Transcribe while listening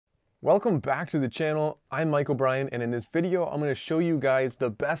Welcome back to the channel. I'm Michael Bryan, and in this video I'm going to show you guys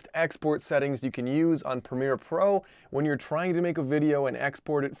the best export settings you can use on Premiere Pro when you're trying to make a video and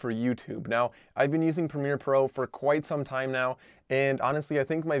export it for YouTube. Now, I've been using Premiere Pro for quite some time now, and honestly I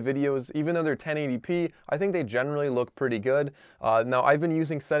think my videos, even though they're 1080p, I think they generally look pretty good. Now, I've been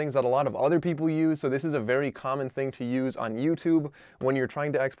using settings that a lot of other people use, so this is a very common thing to use on YouTube when you're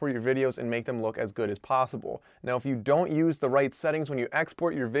trying to export your videos and make them look as good as possible. Now, if you don't use the right settings when you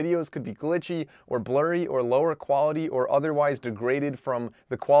export, your videos could be glitchy or blurry or lower quality or otherwise degraded from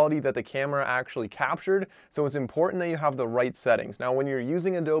the quality that the camera actually captured. So it's important that you have the right settings. Now, when you're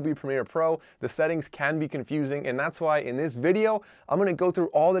using Adobe Premiere Pro, the settings can be confusing, and that's why in this video I'm going to go through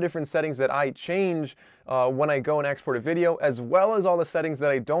all the different settings that I change when I go and export a video, as well as all the settings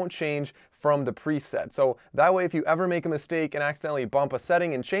that I don't change from the preset. So that way, if you ever make a mistake and accidentally bump a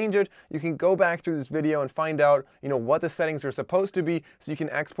setting and change it, you can go back through this video and find out, what the settings are supposed to be, so you can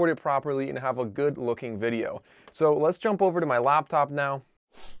export it properly and have a good looking video. So let's jump over to my laptop now.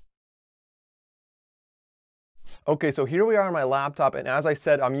 Okay, so here we are on my laptop, and as I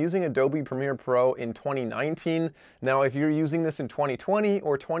said, I'm using Adobe Premiere Pro in 2019. Now, if you're using this in 2020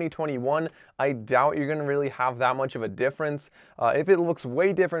 or 2021, I doubt you're gonna really have that much of a difference. If it looks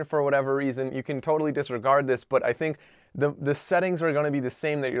way different for whatever reason, you can totally disregard this, but I think the settings are going to be the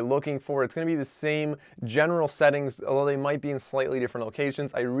same that you're looking for. It's going to be the same general settings, although they might be in slightly different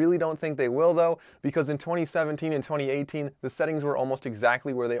locations. I really don't think they will, though, because in 2017 and 2018, the settings were almost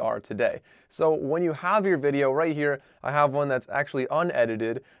exactly where they are today. So when you have your video right here, I have one that's actually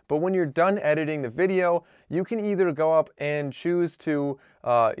unedited, but when you're done editing the video, you can either go up and choose to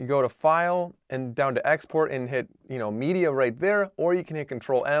you go to File and down to Export and hit Media right there, or you can hit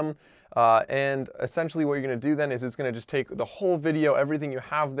Control-M. And essentially what you're going to do then is it's going to just take the whole video, everything you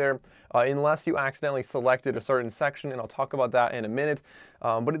have there, unless you accidentally selected a certain section, and I'll talk about that in a minute.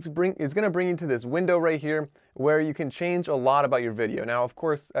 But it's going to bring you to this window right here where you can change a lot about your video. Now, of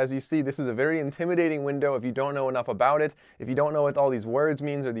course, as you see, this is a very intimidating window if you don't know enough about it. If you don't know what all these words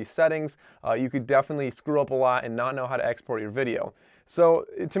means or these settings, you could definitely screw up a lot and not know how to export your video. So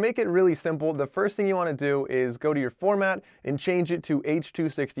to make it really simple, the first thing you want to do is go to your format and change it to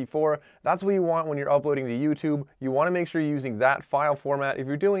H.264. That's what you want when you're uploading to YouTube. You want to make sure you're using that file format. If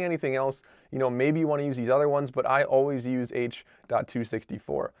you're doing anything else, maybe you want to use these other ones, but I always use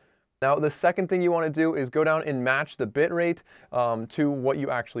H.264. Now, the second thing you want to do is go down and match the bitrate to what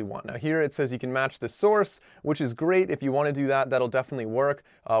you actually want. Now, here it says you can match the source, which is great. If you want to do that, that'll definitely work.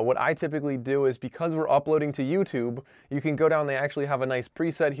 What I typically do is, because we're uploading to YouTube, you can go down, they actually have a nice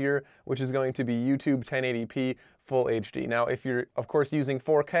preset here, which is going to be YouTube 1080p Full HD. Now, if you're, of course, using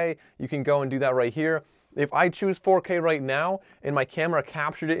 4K, you can go and do that right here. If I choose 4K right now and my camera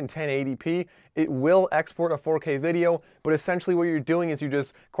captured it in 1080p, it will export a 4K video, but essentially what you're doing is you're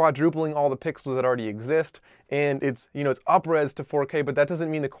just quadrupling all the pixels that already exist, and it's, it's up-res to 4K, but that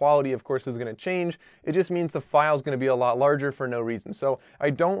doesn't mean the quality, of course, is going to change. It just means the file is going to be a lot larger for no reason. So I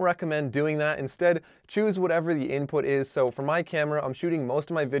don't recommend doing that. Instead, choose whatever the input is. So for my camera, I'm shooting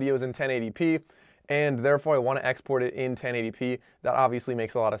most of my videos in 1080p, and therefore I want to export it in 1080p. That obviously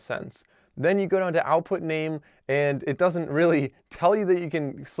makes a lot of sense. Then you go down to output name, and it doesn't really tell you that you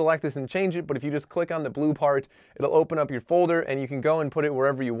can select this and change it, but if you just click on the blue part, it'll open up your folder and you can go and put it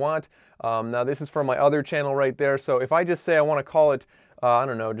wherever you want. Now, this is from my other channel right there, so if I just say I want to call it, I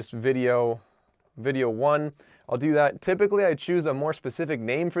don't know, just video 1, I'll do that. Typically, I choose a more specific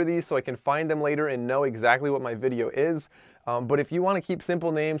name for these so I can find them later and know exactly what my video is. But if you want to keep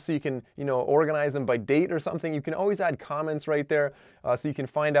simple names so you can, organize them by date or something, you can always add comments right there so you can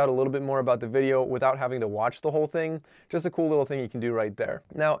find out a little bit more about the video without having to watch the whole thing. Just a cool little thing you can do right there.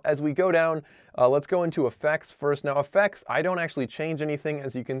 Now, as we go down, let's go into effects first. Now, effects, I don't actually change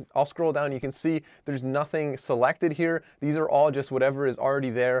anything. I'll scroll down, you can see there's nothing selected here. These are all just whatever is already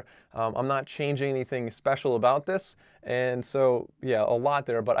there. I'm not changing anything special about this. And so, yeah, a lot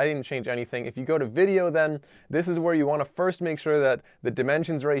there, but I didn't change anything. If you go to video, then this is where you want to first make sure that the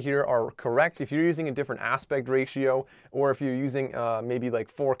dimensions right here are correct. If you're using a different aspect ratio, or if you're using maybe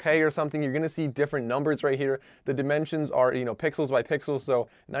like 4K or something, you're going to see different numbers right here. The dimensions are, pixels by pixels. So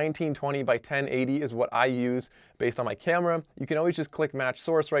 1920 by 1080 is what I use based on my camera. You can always just click match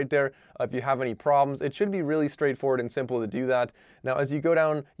source right there if you have any problems. It should be really straightforward and simple to do that. Now, as you go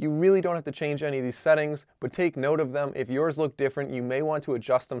down, you really don't have to change any of these settings, but take note of them. If yours look different, you may want to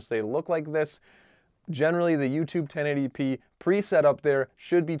adjust them so they look like this. Generally, the YouTube 1080p preset up there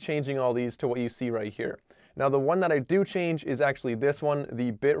should be changing all these to what you see right here. Now, the one that I do change is actually this one,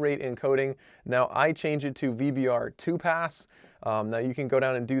 the bitrate encoding. Now, I change it to VBR 2 pass. Now you can go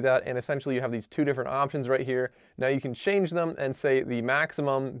down and do that, and essentially you have these two different options right here. Now you can change them and say the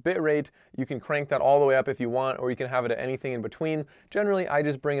maximum bit rate, you can crank that all the way up if you want, or you can have it at anything in between. Generally, I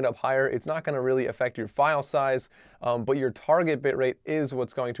just bring it up higher. It's not going to really affect your file size, but your target bit rate is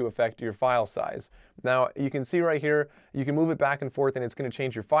what's going to affect your file size. Now you can see right here, you can move it back and forth and it's going to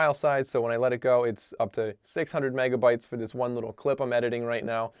change your file size. So when I let it go, it's up to 600 megabytes for this one little clip I'm editing right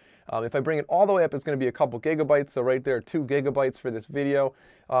now. If I bring it all the way up, it's going to be a couple gigabytes. So right there, 2 gigabytes for this video.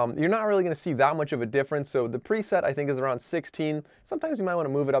 You're not really going to see that much of a difference. So the preset I think is around 16. Sometimes you might want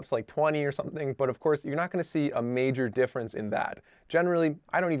to move it up to like 20 or something, but of course you're not going to see a major difference in that. Generally,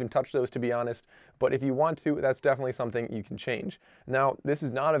 I don't even touch those, to be honest, but if you want to, that's definitely something you can change. Now, this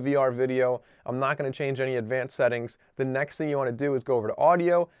is not a VR video. I'm not going to change any advanced settings. The next thing you want to do is go over to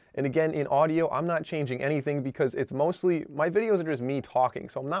audio. And again, in audio, I'm not changing anything because it's mostly, my videos are just me talking.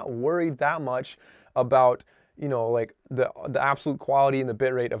 So I'm not worried that much about, you know, like the absolute quality and the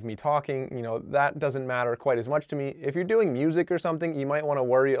bit rate of me talking. You know, that doesn't matter quite as much to me. If you're doing music or something, you might want to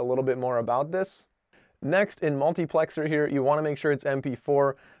worry a little bit more about this. Next, in multiplexer here, you want to make sure it's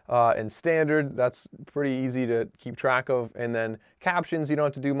MP4 and standard. That's pretty easy to keep track of. And then captions, you don't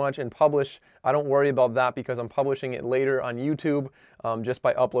have to do much. And publish, I don't worry about that because I'm publishing it later on YouTube just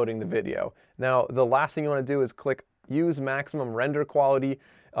by uploading the video. Now, the last thing you want to do is click use maximum render quality,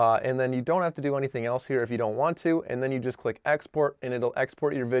 and then you don't have to do anything else here if you don't want to, and then you just click export and it'll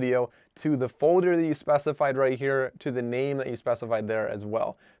export your video to the folder that you specified right here, to the name that you specified there as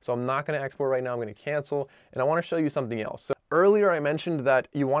well. So I'm not going to export right now, I'm going to cancel, and I want to show you something else. So earlier I mentioned that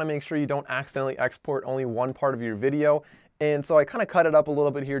you want to make sure you don't accidentally export only one part of your video. And so I kind of cut it up a little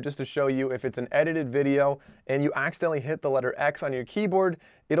bit here just to show you if it's an edited video and you accidentally hit the letter X on your keyboard,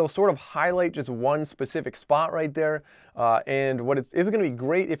 it'll sort of highlight just one specific spot right there. And what it's going to be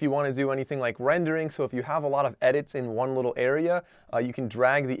great if you want to do anything like rendering. So if you have a lot of edits in one little area, you can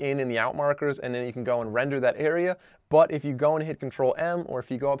drag the in and the out markers and then you can go and render that area. But if you go and hit Control M, or if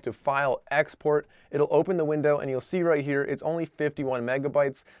you go up to File, Export, it'll open the window and you'll see right here, it's only 51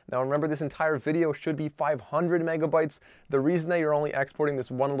 megabytes. Now remember, this entire video should be 500 megabytes. The reason that you're only exporting this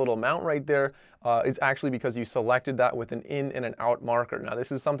one little amount right there is actually because you selected that with an in and an out marker. Now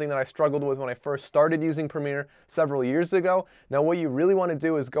this is something that I struggled with when I first started using Premiere several years ago. Now what you really want to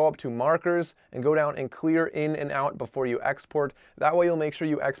do is go up to markers and go down and clear in and out before you export. That way you'll make sure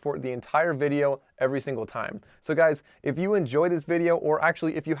you export the entire video every single time. So guys, if you enjoyed this video, or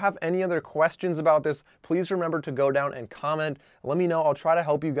actually if you have any other questions about this, please remember to go down and comment. Let me know. I'll try to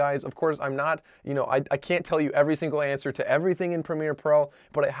help you guys. Of course, I'm not, you know, I can't tell you every single answer to everything in Premiere Pro,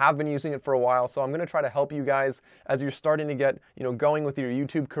 but I have been using it for a while. So I'm going to try to help you guys as you're starting to get, you know, going with your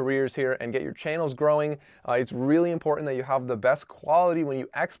YouTube careers here and get your channels growing. It's really important that you have the best quality when you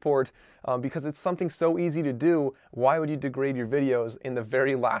export because it's something so easy to do. Why would you degrade your videos in the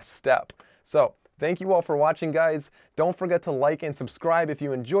very last step? So thank you all for watching, guys. Don't forget to like and subscribe if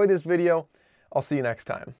you enjoyed this video. I'll see you next time.